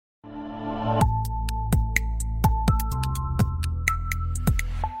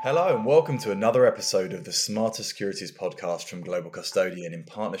Hello and welcome to another episode of the Smarter Securities Podcast from Global Custodian in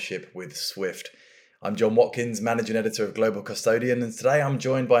partnership with Swift. I'm John Watkins, Managing Editor of Global Custodian, and today I'm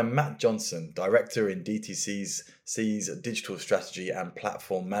joined by Matt Johnson, Director in DTC's Digital Strategy and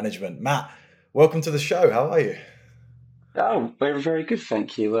Platform Management. Matt, welcome to the show. How are you? Oh, very, very good,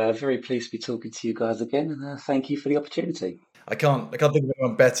 thank you. Very pleased to be talking to you guys again, and thank you for the opportunity. I can't think of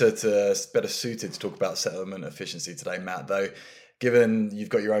anyone better suited to talk about settlement efficiency today, Matt, though. Given you've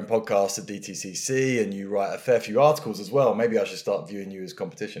got your own podcast at DTCC and you write a fair few articles as well, maybe I should start viewing you as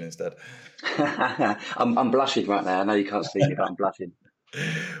competition instead. I'm blushing right now. I know you can't see me, but I'm blushing.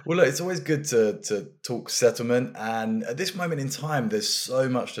 Well, look, it's always good to talk settlement, and at this moment in time, there's so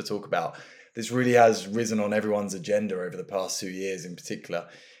much to talk about. This really has risen on everyone's agenda over the past 2 years, in particular.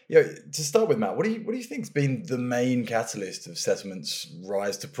 To start with, Matt, what do you think's been the main catalyst of settlements'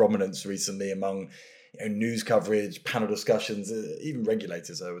 rise to prominence recently among news coverage, panel discussions, even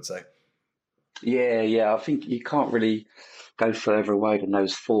regulators, I would say? Yeah. I think you can't really go further away than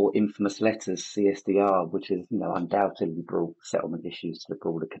those four infamous letters, CSDR, which has, undoubtedly brought settlement issues to the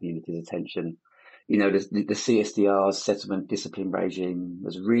broader community's attention. The CSDR's settlement discipline regime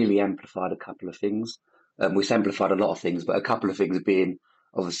has really amplified a couple of things. We've amplified a lot of things, but a couple of things being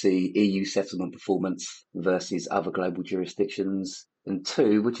obviously EU settlement performance versus other global jurisdictions, and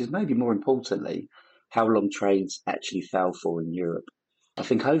two, which is maybe more importantly, how long trades actually fail for in Europe. I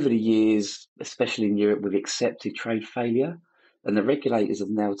think over the years, especially in Europe, we've accepted trade failure, and the regulators have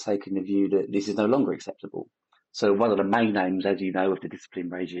now taken the view that this is no longer acceptable. So one of the main aims, as you know, of the discipline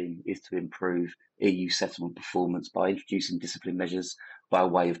regime is to improve EU settlement performance by introducing discipline measures by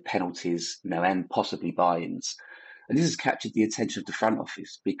way of penalties, and possibly buy-ins. And this has captured the attention of the front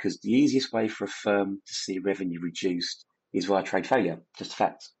office because the easiest way for a firm to see revenue reduced is via trade failure, just a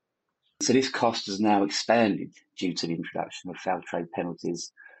fact. So this cost has now expanded due to the introduction of failed trade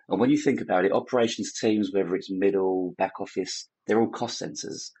penalties. And when you think about it, operations teams, whether it's middle, back office, they're all cost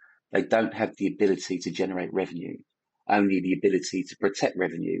centers. They don't have the ability to generate revenue, only the ability to protect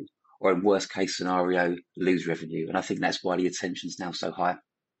revenue, or in worst case scenario, lose revenue. And I think that's why the attention's now so high.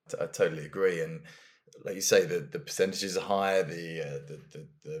 I totally agree. And like you say, the percentages are higher,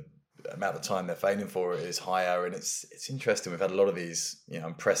 the amount of time they're failing for it is higher, and it's interesting. We've had a lot of these,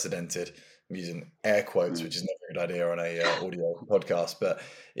 unprecedented. I'm using air quotes, which is not a good idea on a audio podcast, but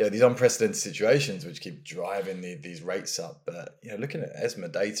these unprecedented situations which keep driving these rates up. But looking at ESMA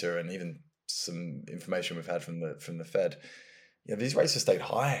data and even some information we've had from the Fed, these rates have stayed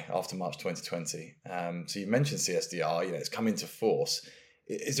high after March 2020. So you mentioned CSDR, it's come into force.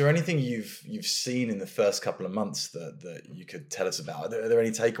 Is there anything you've seen in the first couple of months that you could tell us about? Are there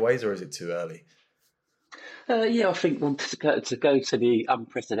any takeaways, or is it too early? I think to go to the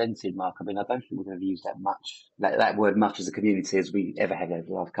unprecedented mark. I mean, I don't think we've ever used that word much as a community as we ever have over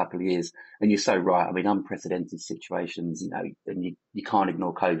the last couple of years. And you're so right. I mean, unprecedented situations, and you can't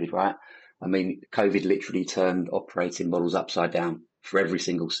ignore COVID, right? I mean, COVID literally turned operating models upside down for every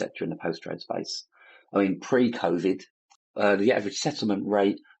single sector in the post-trade space. I mean, pre-COVID, the average settlement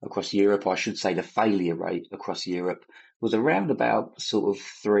rate across Europe, or I should say the failure rate across Europe, was around about sort of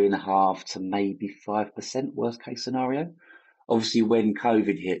 3.5% to maybe 5% worst case scenario. Obviously, when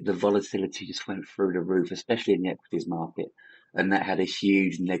COVID hit, the volatility just went through the roof, especially in the equities market, and that had a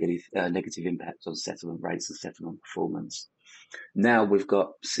huge negative impact on settlement rates and settlement performance. Now we've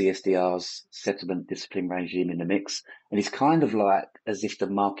got CSDR's settlement discipline regime in the mix, and it's kind of like as if the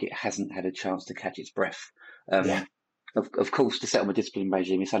market hasn't had a chance to catch its breath. Of course, the settlement discipline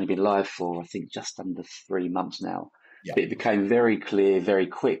regime has only been live for, I think, just under 3 months now. Yeah. But it became very clear very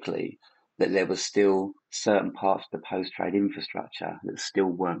quickly that there was still certain parts of the post-trade infrastructure that still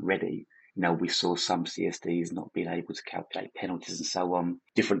weren't ready. We saw some CSDs not being able to calculate penalties and so on.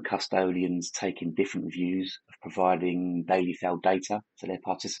 Different custodians taking different views of providing daily failed data to their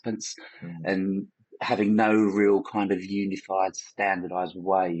participants, and having no real kind of unified, standardized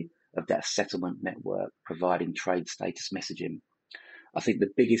way of that settlement network providing trade status messaging. I think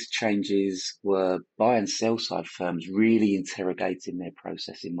the biggest changes were buy and sell side firms really interrogating their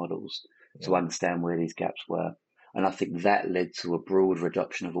processing models to understand where these gaps were. And I think that led to a broader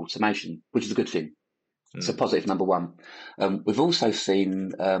adoption of automation, which is a good thing. So positive number one. We've also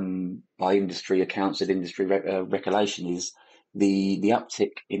seen by industry accounts and industry recollection is the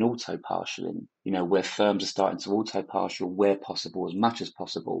uptick in auto partialing, where firms are starting to auto partial where possible, as much as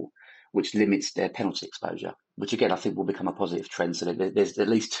possible, which limits their penalty exposure, which again, I think will become a positive trend. So there's at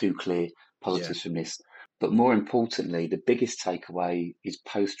least two clear positives from this. But more importantly, the biggest takeaway is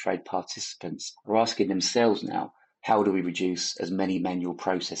post-trade participants are asking themselves now, how do we reduce as many manual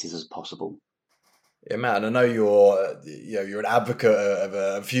processes as possible? Yeah, Matt, and I know you're an advocate of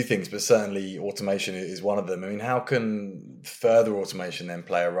a few things, but certainly automation is one of them. I mean, how can further automation then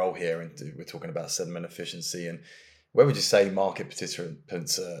play a role here? And we're talking about settlement efficiency, and where would you say market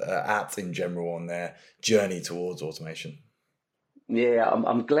participants are at in general on their journey towards automation? Yeah,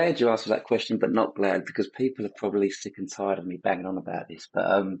 I'm glad you asked that question, but not glad because people are probably sick and tired of me banging on about this.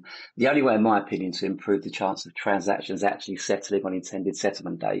 But the only way, in my opinion, to improve the chance of transactions actually settling on intended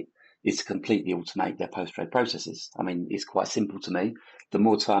settlement date is to completely automate their post-trade processes. I mean, it's quite simple to me. The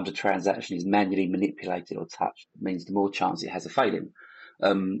more times a transaction is manually manipulated or touched, it means the more chance it has of failing.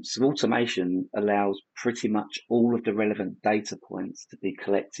 So automation allows pretty much all of the relevant data points to be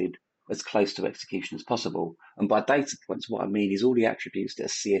collected as close to execution as possible. And by data points, what I mean is all the attributes that a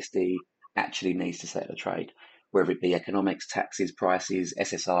CSD actually needs to settle a trade, whether it be economics, taxes, prices,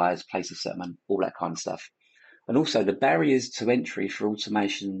 SSIs, place of settlement, all that kind of stuff. And also the barriers to entry for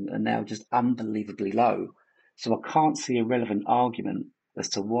automation are now just unbelievably low. So I can't see a relevant argument as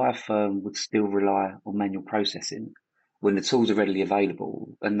to why a firm would still rely on manual processing when the tools are readily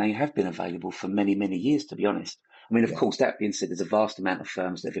available, and they have been available for many, many years, to be honest. I mean, of Yeah. course, that being said, there's a vast amount of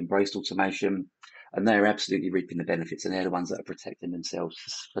firms that have embraced automation and they're absolutely reaping the benefits, and they're the ones that are protecting themselves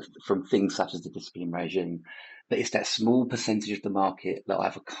from things such as the discipline regime. But it's that small percentage of the market that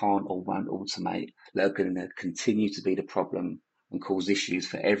either can't or won't automate that are going to continue to be the problem and cause issues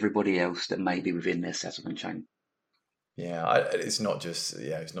for everybody else that may be within their settlement chain. Yeah, it's not just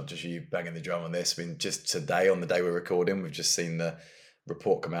you banging the drum on this. I mean, just today, on the day we're recording, we've just seen the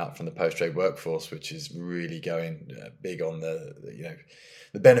report come out from the post trade workforce, which is really going big on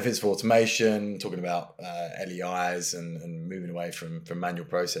the benefits of automation, talking about LEIs and moving away from manual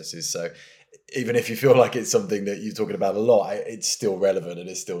processes. So even if you feel like it's something that you're talking about a lot, it's still relevant and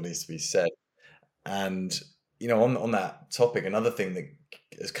it still needs to be said. And on that topic, another thing that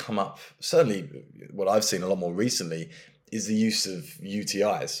has come up, certainly what I've seen a lot more recently, is the use of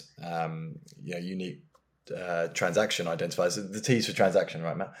UTIs, unique transaction identifiers. The T's for transaction,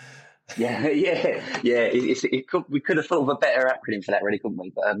 right, Matt? Yeah, yeah. We could have thought of a better acronym for that, really, couldn't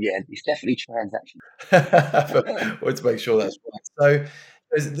we? But yeah, it's definitely transaction. But wanted to make sure that's right.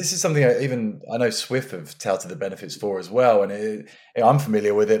 So this is something I know Swift have touted the benefits for as well, and I'm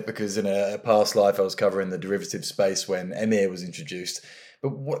familiar with it because in a past life I was covering the derivative space when EMIR was introduced.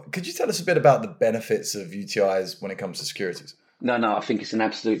 But could you tell us a bit about the benefits of UTIs when it comes to securities? No, I think it's an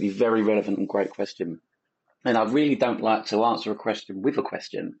absolutely very relevant and great question. And I really don't like to answer a question with a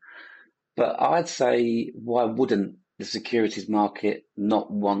question, but I'd say, why wouldn't the securities market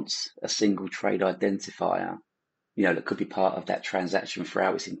not want a single trade identifier, that could be part of that transaction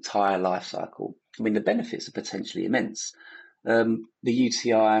throughout its entire life cycle? I mean, the benefits are potentially immense. The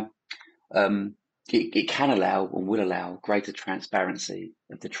UTI, it can allow and will allow greater transparency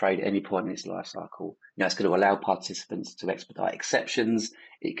of the trade at any point in its life cycle. It's going to allow participants to expedite exceptions.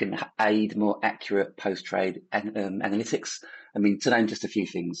 It can aid more accurate post-trade analytics. I mean, to name just a few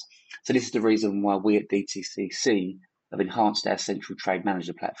things. So this is the reason why we at DTCC have enhanced our central trade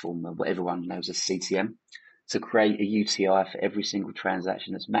manager platform, what everyone knows as CTM, to create a UTI for every single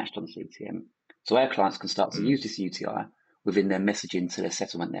transaction that's matched on CTM. So our clients can start to use this UTI within their messaging to their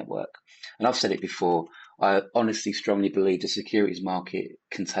settlement network. And I've said it before, I honestly strongly believe the securities market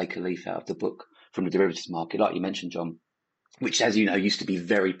can take a leaf out of the book from the derivatives market, like you mentioned, John, which, as you know, used to be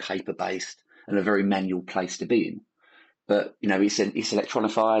very paper-based and a very manual place to be in. But, it's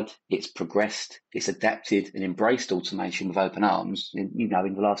electronified, it's progressed, it's adapted and embraced automation with open arms, in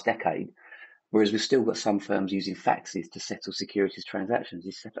the last decade. Whereas we've still got some firms using faxes to settle securities transactions.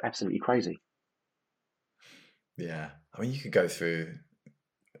 It's absolutely crazy. Yeah, I mean, you could go through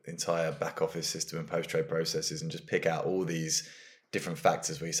the entire back office system and post trade processes and just pick out all these different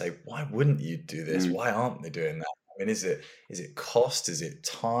factors where you say, why wouldn't you do this? Why aren't they doing that? I mean, is it cost? Is it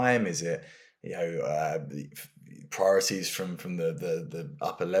time? Is it the priorities from the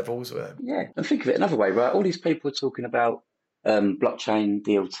upper levels? Yeah, and think of it another way, right? All these people are talking about blockchain,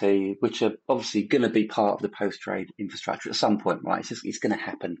 DLT, which are obviously going to be part of the post-trade infrastructure at some point, right? It's going to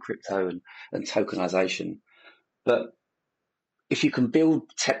happen, crypto and tokenization. But if you can build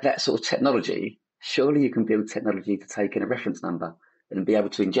that sort of technology, surely you can build technology to take in a reference number and be able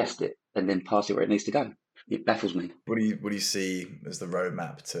to ingest it and then pass it where it needs to go. It baffles me. What do you see as the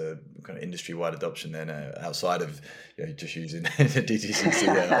roadmap to kind of industry wide adoption then, outside of just using the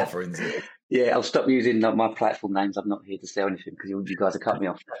DTCC offerings? Yeah, I'll stop using my platform names. I'm not here to sell anything because you guys are cutting me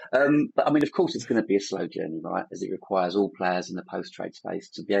off. But I mean, of course, it's going to be a slow journey, right? As it requires all players in the post-trade space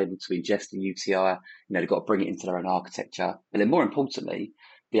to be able to ingest the UTI. They've got to bring it into their own architecture, and then more importantly,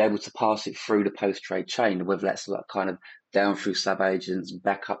 be able to pass it through the post-trade chain, whether that's like kind of down through sub-agents,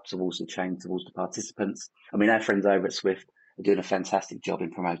 back up towards the chain, towards the participants. I mean, our friends over at Swift are doing a fantastic job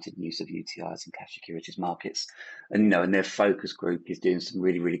in promoting the use of UTIs in cash securities markets. And their focus group is doing some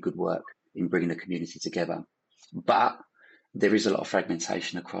really, really good work in bringing the community together. But there is a lot of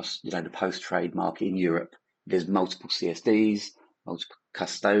fragmentation across, the post-trade market in Europe. There's multiple CSDs, multiple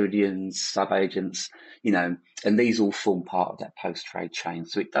custodians, sub-agents, and these all form part of that post-trade chain.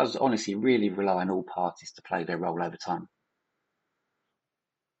 So it does honestly really rely on all parties to play their role over time.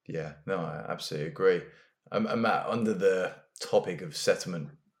 Yeah, no, I absolutely agree. And Matt, under the topic of settlement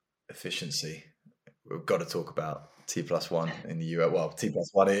efficiency, we've got to talk about T+1 in the US. Well,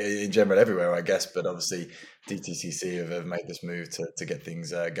 T+1 in general everywhere, I guess, but obviously DTCC have made this move to get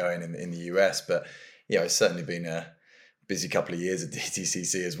things going in the US. But it's certainly been a busy couple of years at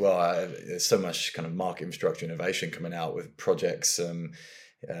DTCC as well. There's so much kind of market infrastructure innovation coming out with projects.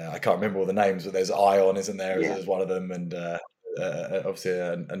 I can't remember all the names, but there's Ion, isn't there, as one of them, and obviously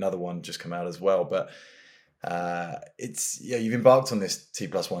another one just come out as well. But you've embarked on this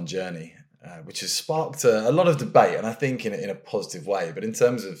T+1 journey, which has sparked a lot of debate, and I think in a positive way. But in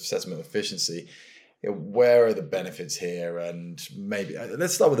terms of settlement efficiency, where are the benefits here? And maybe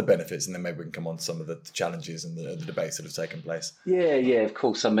let's start with the benefits, and then maybe we can come on to some of the challenges and the debates that have taken place. Yeah, of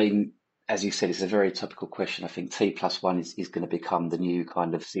course. I mean, as you said, it's a very topical question. I think T+1 is going to become the new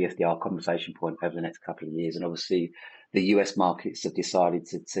kind of CSDR conversation point over the next couple of years. And obviously, the US markets have decided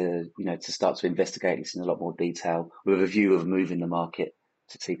to start to investigate this in a lot more detail with a view of moving the market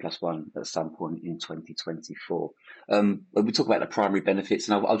to T+1 at some point in 2024. But we talk about the primary benefits,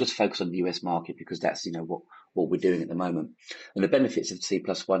 and I'll just focus on the US market because that's what we're doing at the moment. And the benefits of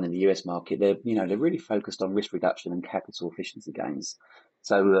T+1 in the US market, they're really focused on risk reduction and capital efficiency gains.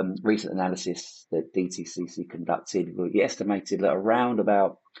 So recent analysis that DTCC conducted, we estimated that around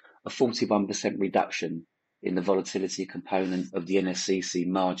about a 41% reduction in the volatility component of the NSCC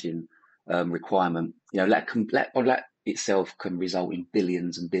margin requirement. That itself can result in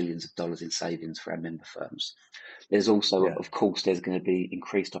billions and billions of dollars in savings for our member firms. There's also, of course, there's going to be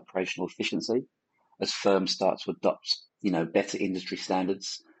increased operational efficiency as firms start to adopt, better industry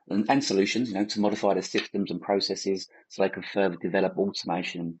standards and solutions, to modify their systems and processes so they can further develop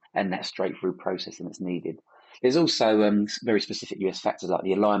automation and that straight-through processing that's needed. There's also very specific US factors like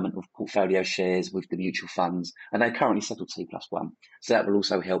the alignment of portfolio shares with the mutual funds, and they currently settle T+1. So that will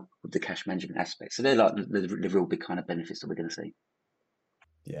also help with the cash management aspect. So they're like the real big kind of benefits that we're going to see.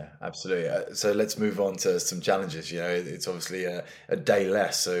 Yeah, absolutely. So let's move on to some challenges. It's obviously a day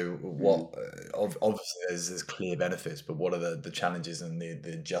less. So what? Obviously, there's clear benefits, but what are the challenges and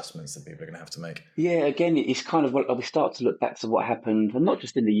the adjustments that people are going to have to make? Yeah, again, it's kind of we start to look back to what happened, and not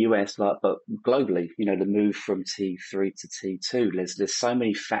just in the US, but globally. The move from T3 to T2. There's so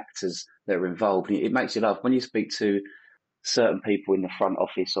many factors that are involved. It makes you laugh when you speak to certain people in the front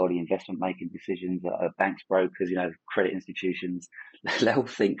office or the investment making decisions at banks, brokers, credit institutions. They'll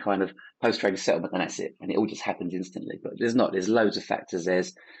think kind of post-trade settlement and that's it, and it all just happens instantly. But there's not. There's loads of factors.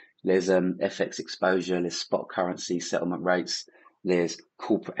 There's FX exposure. There's spot currency settlement rates. There's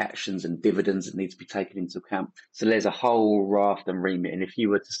corporate actions and dividends that need to be taken into account. So there's a whole raft and remit. And if you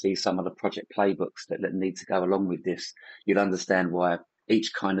were to see some of the project playbooks that need to go along with this, you'd understand why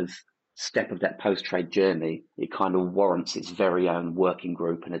each kind of step of that post-trade journey, it kind of warrants its very own working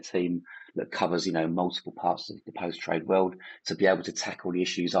group and a team that covers, multiple parts of the post-trade world to be able to tackle the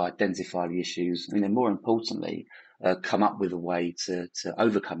issues, identify the issues, and then more importantly, come up with a way to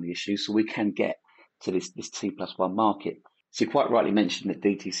overcome the issues so we can get to this T+1 market. So you quite rightly mentioned that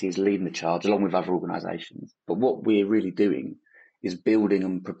DTC is leading the charge along with other organisations. But what we're really doing is building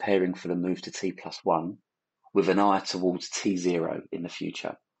and preparing for the move to T+1 with an eye towards T0 in the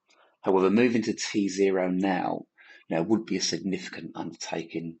future. However, moving to T0 now, would be a significant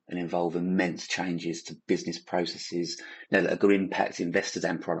undertaking and involve immense changes to business processes that are going to impact investors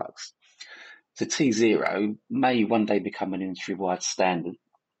and products. So T0 may one day become an industry-wide standard,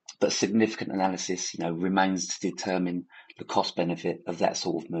 but significant analysis, remains to determine the cost benefit of that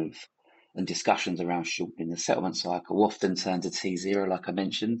sort of move. And discussions around shortening the settlement cycle often turn to T0, like I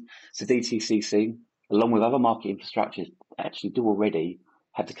mentioned. So DTCC, along with other market infrastructures, actually do already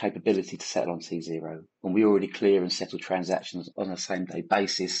have the capability to settle on T0. And we already clear and settle transactions on a same-day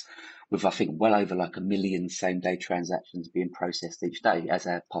basis with, I think, well over 1 million same-day transactions being processed each day as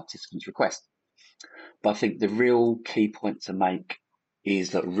our participants request. But I think the real key point to make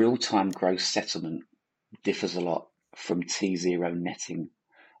is that real-time gross settlement differs a lot from T0 netting.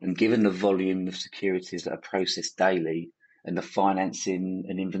 And given the volume of securities that are processed daily and the financing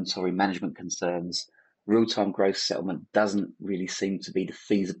and inventory management concerns, real-time gross settlement doesn't really seem to be the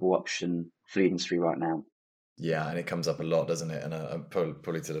feasible option for the industry right now. Yeah, and it comes up a lot, doesn't it? And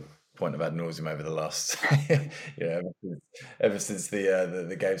probably to the point of ad nauseum over the last, ever since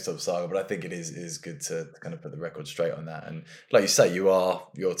the GameStop saga. But I think it is good to kind of put the record straight on that. And like you say,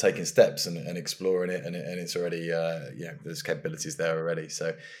 you're taking steps and exploring it, and it's already there's capabilities there already.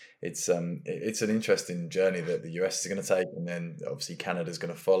 So it's an interesting journey that the US is going to take, and then obviously Canada's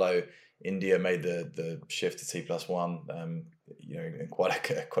going to follow. India made the shift to T+1, in quite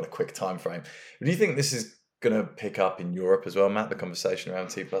a quick time frame. Do you think this is going to pick up in Europe as well, Matt? The conversation around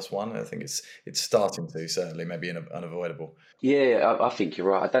T+1, I think it's starting to, certainly, maybe unavoidable. Yeah, I think you're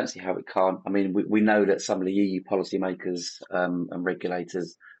right. I don't see how it can't. I mean, we know that some of the EU policymakers and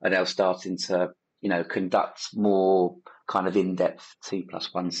regulators are now starting to, conduct more kind of in-depth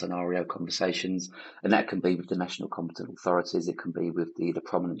T+1 scenario conversations, and that can be with the national competent authorities. It can be with the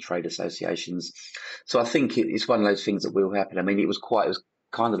prominent trade associations. So I think it's one of those things that will happen. I mean, it was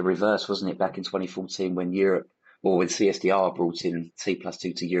kind of the reverse, wasn't it, back in 2014 when when CSDR brought in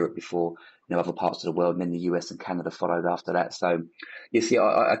T+2 to Europe before other parts of the world, and then the US and Canada followed after that. So you see,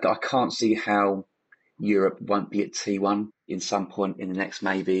 I can't see how Europe won't be at T1 in some point in the next,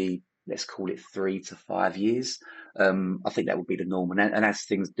 maybe let's call it 3 to 5 years. I think that would be the norm. And as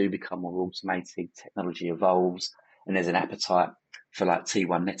things do become more automated, technology evolves, and there's an appetite for like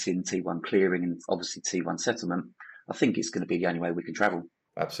T1 netting, T1 clearing, and obviously T1 settlement, I think it's going to be the only way we can travel.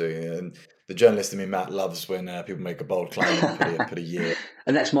 Absolutely. And the journalist in me, Matt, loves when people make a bold claim and put a year.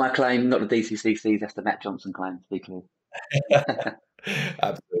 And that's my claim, not the DCCC. That's the Matt Johnson claim, to be clear.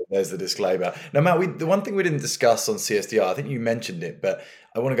 Absolutely. There's the disclaimer. Now, Matt, the one thing we didn't discuss on CSDR, I think you mentioned it, but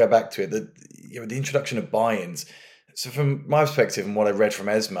I want to go back to it. The introduction of buy-ins. So, from my perspective and what I read from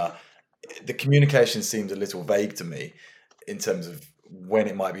ESMA, the communication seemed a little vague to me in terms of when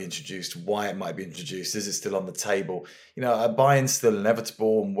it might be introduced, why it might be introduced, is it still on the table? Are buy-ins still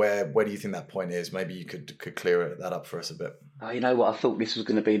inevitable, and where do you think that point is? Maybe you could clear that up for us a bit. Oh, you know what? I thought this was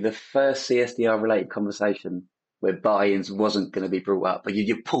going to be the first CSDR related conversation where buy-ins wasn't going to be brought up, but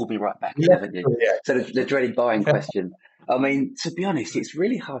you pulled me right back in, haven't you? Yeah. So the dreaded buy-in question. I mean, to be honest, it's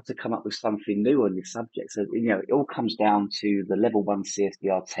really hard to come up with something new on this subject. So, it all comes down to the level 1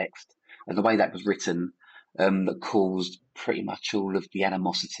 CSDR text and the way that was written, that caused pretty much all of the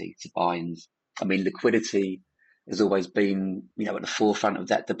animosity to buy-ins. I mean, liquidity has always been, at the forefront of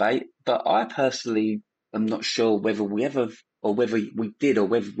that debate, but I personally am not sure whether we ever, or whether we did, or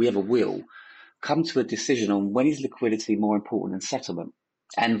whether we ever will come to a decision on when is liquidity more important than settlement,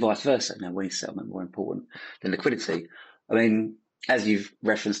 and vice versa. Now, when is settlement more important than liquidity? I mean, as you've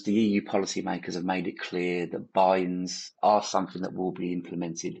referenced, the EU policymakers have made it clear that buy-ins are something that will be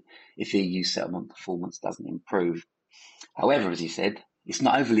implemented if EU settlement performance doesn't improve. However, as you said, it's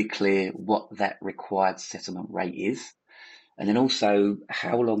not overly clear what that required settlement rate is. And then also,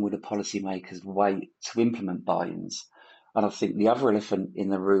 how long will the policymakers wait to implement buy-ins? And I think the other elephant in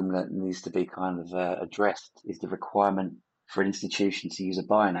the room that needs to be kind of addressed is the requirement for an institution to use a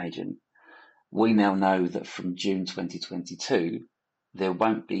buy-in agent. We now know that from June 2022, there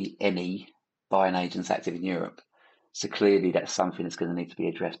won't be any buy-in agents active in Europe. So clearly that's something that's going to need to be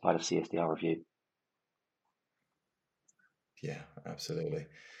addressed by the CSDR review. Yeah, absolutely.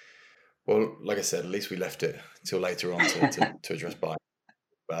 Well, like I said, at least we left it till later on to address buy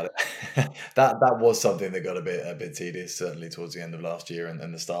about it. That was something that got a bit tedious, certainly towards the end of last year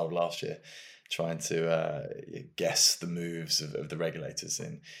and the start of last year, trying to guess the moves of the regulators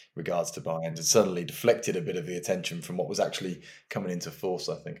in regards to buy-ins, and suddenly deflected a bit of the attention from what was actually coming into force,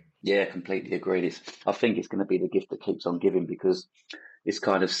 I think. Yeah, completely agreed. I think it's going to be the gift that keeps on giving, because it's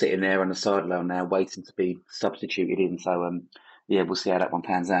kind of sitting there on the sideline now, waiting to be substituted in. So, we'll see how that one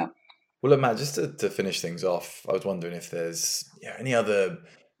pans out. Well, look, Matt, just to finish things off, I was wondering if there's any other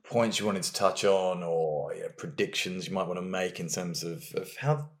points you wanted to touch on, or predictions you might want to make in terms of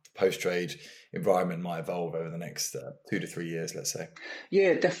how the post-trade environment might evolve over the next 2 to 3 years, let's say.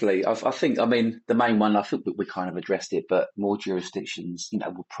 Yeah, definitely. I think, I mean, the main one, I think we kind of addressed it, but more jurisdictions,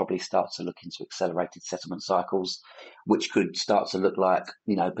 will probably start to look into accelerated settlement cycles, which could start to look like,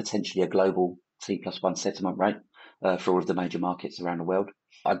 potentially a global T+1 settlement rate for all of the major markets around the world.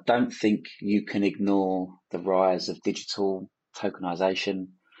 I don't think you can ignore the rise of digital tokenization,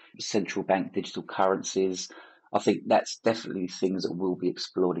 central bank digital currencies. I think that's definitely things that will be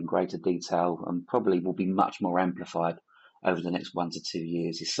explored in greater detail and probably will be much more amplified over the next 1 to 2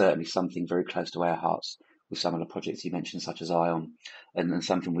 years. It's certainly something very close to our hearts with some of the projects you mentioned, such as ION, and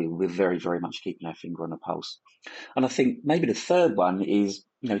something we're very, very much keeping our finger on the pulse. And I think maybe the third one is,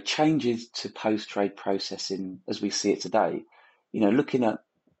 changes to post-trade processing as we see it today. Looking at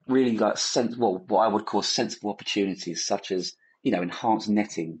really like what I would call sensible opportunities, such as, enhanced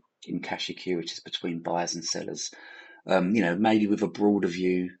netting in cash securities between buyers and sellers. Maybe with a broader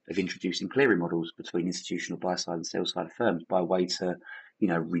view of introducing clearing models between institutional buy side and sell side firms by way to,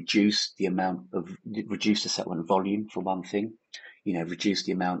 reduce the settlement volume for one thing, reduce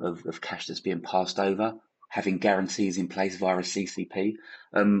the amount of cash that's being passed over, having guarantees in place via a CCP,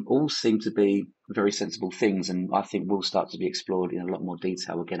 all seem to be very sensible things, and I think will start to be explored in a lot more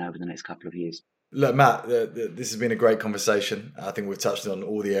detail again over the next couple of years. Look, Matt, this has been a great conversation. I think we've touched on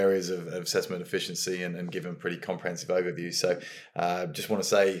all the areas of settlement efficiency and given a pretty comprehensive overview. So just want to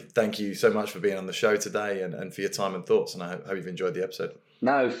say thank you so much for being on the show today and for your time and thoughts. And I hope you've enjoyed the episode.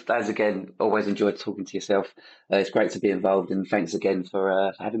 No, as again, always enjoyed talking to yourself. It's great to be involved, and thanks again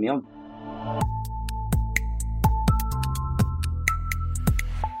for having me on.